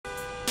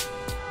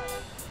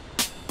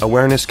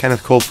AWEARNESS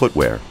Kenneth Cole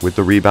footwear with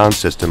the Rebound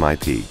System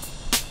IP.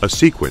 A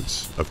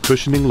sequence of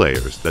cushioning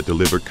layers that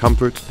deliver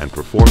comfort and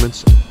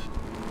performance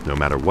no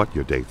matter what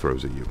your day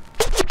throws at you.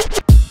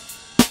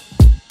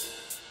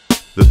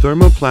 The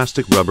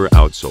thermoplastic rubber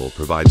outsole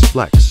provides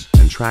flex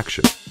and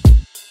traction.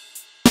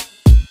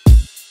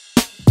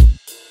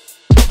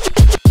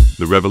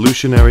 The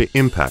revolutionary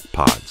impact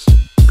pods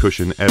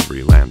cushion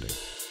every landing.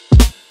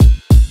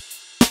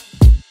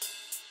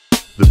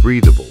 The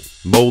breathable,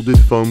 molded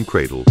foam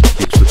cradle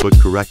keeps the foot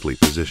correctly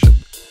positioned.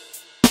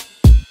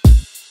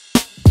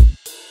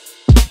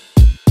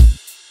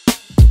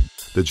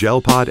 The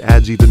gel pod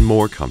adds even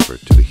more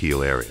comfort to the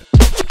heel area.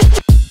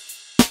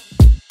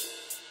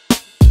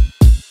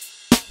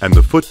 And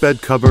the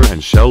footbed cover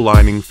and shell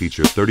lining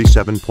feature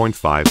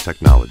 37.5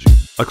 technology,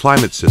 a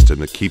climate system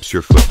that keeps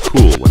your foot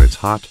cool when it's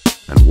hot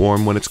and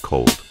warm when it's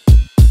cold.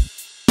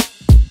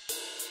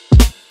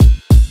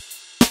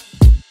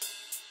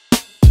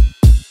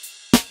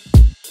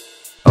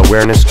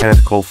 AWEARNESS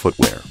Kenneth Cole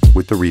footwear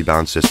with the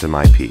Rebound System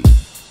IP.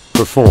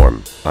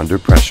 Perform under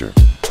pressure.